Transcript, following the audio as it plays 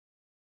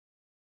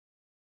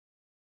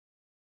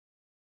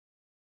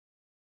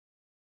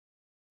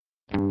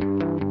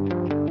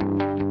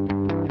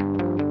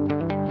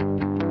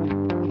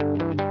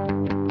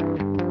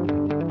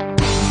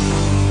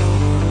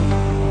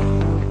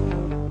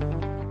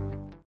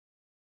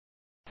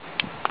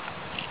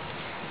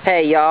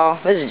Hey y'all,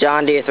 this is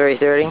John Deere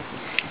 330.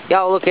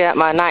 Y'all looking at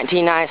my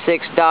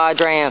 1996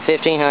 Dodge Ram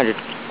 1500.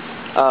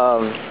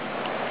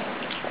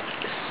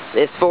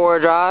 It's 4-wheel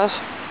drive.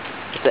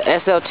 It's the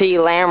SLT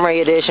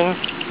Lamry edition.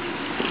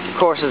 Of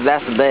course,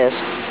 that's the best.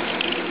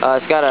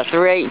 It's got a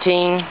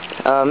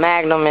 318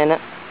 Magnum in it.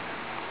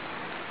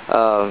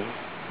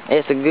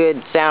 It's a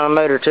good sounding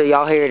motor too.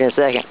 Y'all hear it in a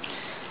second.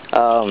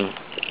 I'm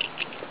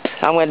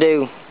gonna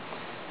do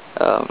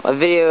a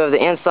video of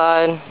the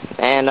inside,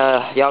 and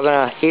y'all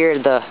gonna hear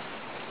the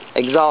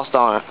exhaust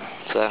on it.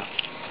 So,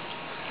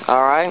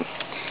 alright,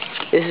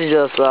 this is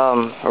just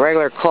a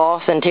regular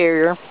cloth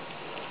interior.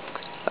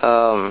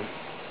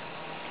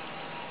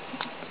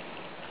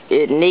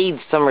 It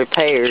needs some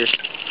repairs,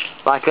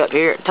 like up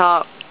here at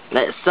top.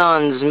 That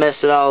sun's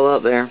messed it all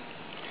up there,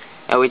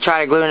 and we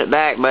tried gluing it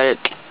back, but it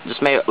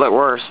just made it look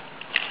worse.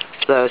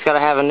 So it's got to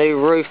have a new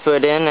roof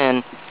put in,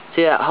 and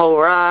see that hole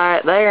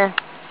right there?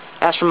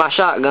 That's from my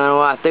shotgun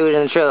when I threw it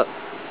in the truck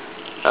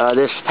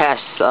this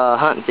past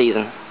hunting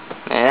season,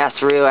 and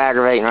that's real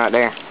aggravating right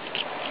there.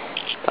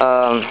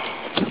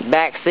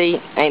 Back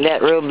seat ain't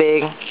that real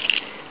big,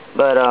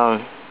 but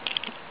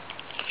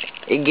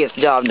it gets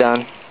the job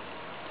done.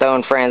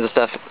 Throwing friends and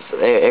stuff,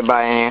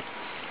 everybody in here.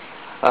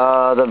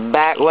 The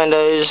back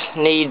windows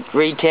need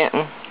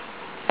retinting.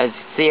 As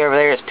you see over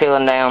there, it's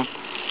peeling down.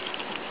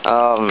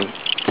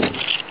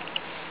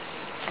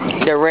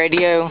 The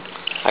radio,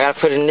 I gotta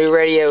put a new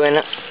radio in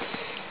it.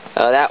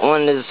 That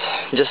one is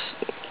just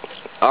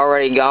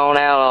already gone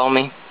out on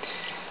me.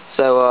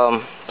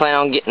 So, plan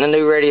on getting a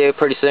new radio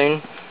pretty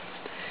soon.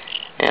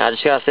 And I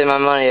just gotta save my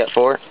money up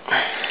for it.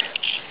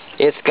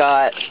 It's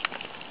got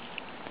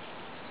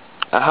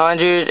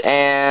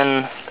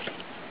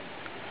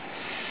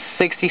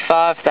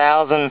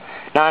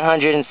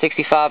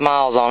 165,965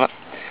 miles on it.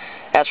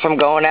 That's from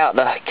going out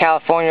to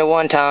California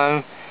one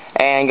time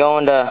and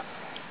going to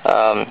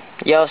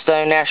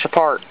Yellowstone National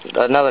Park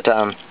another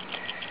time.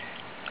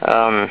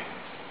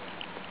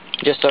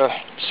 Just a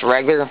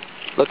regular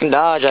looking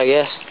Dodge, I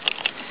guess.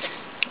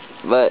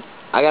 But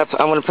I'm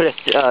gonna put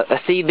a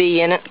CB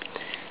in it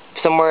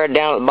somewhere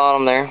down at the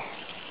bottom there,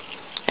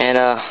 and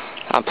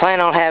I'm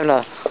planning on having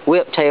a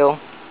whip tail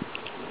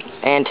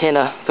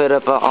antenna put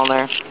up on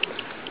there,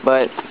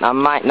 but I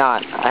might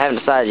not. I haven't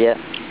decided yet.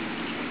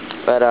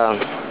 But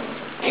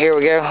here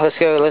we go. Let's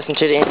go listen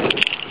to the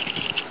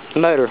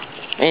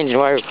engine,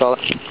 whatever you call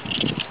it.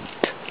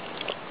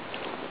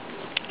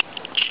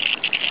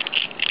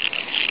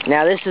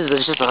 Now this is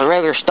just a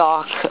regular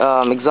stock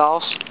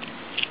exhaust,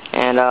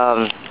 and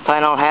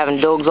plan on having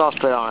dual exhaust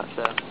put on it.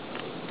 So.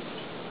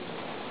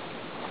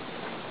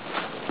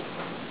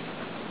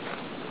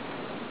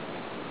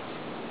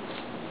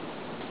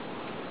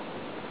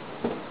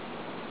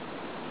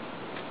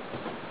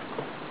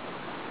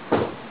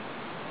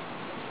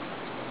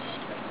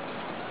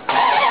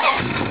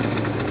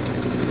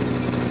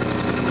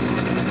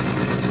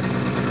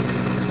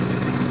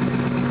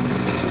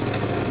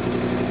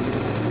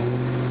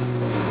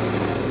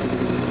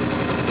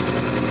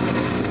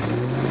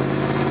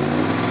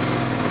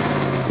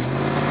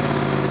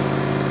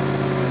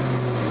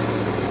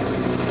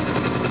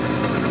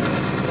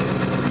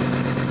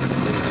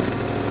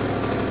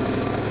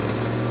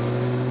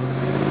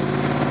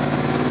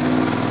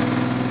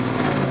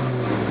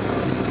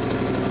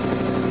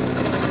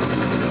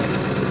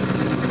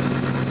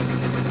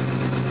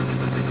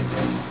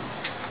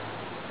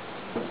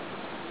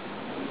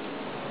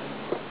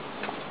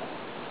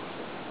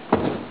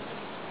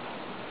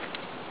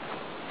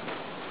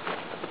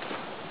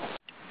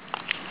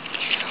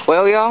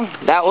 Well, y'all,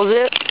 that was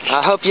it.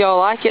 I hope y'all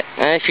like it,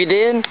 and if you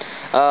did,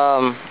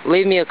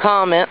 leave me a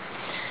comment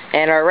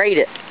and rate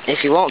it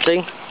if you want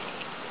to.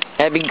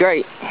 That'd be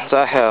great, so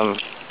I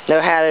know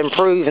how to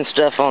improve and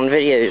stuff on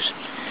videos.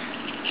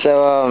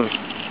 So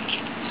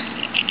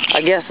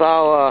I guess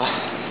I'll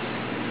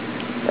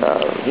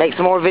make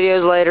some more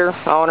videos later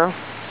on her.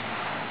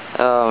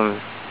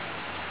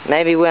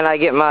 Maybe when I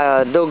get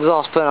my dual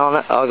exhaust put on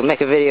it, I'll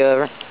make a video of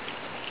her.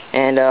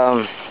 And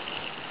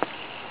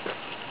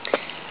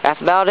that's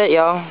about it,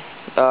 y'all.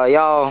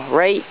 Y'all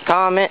rate,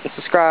 comment, and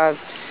subscribe.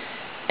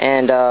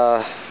 And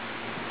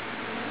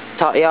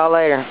talk to y'all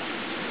later.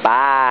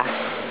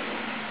 Bye.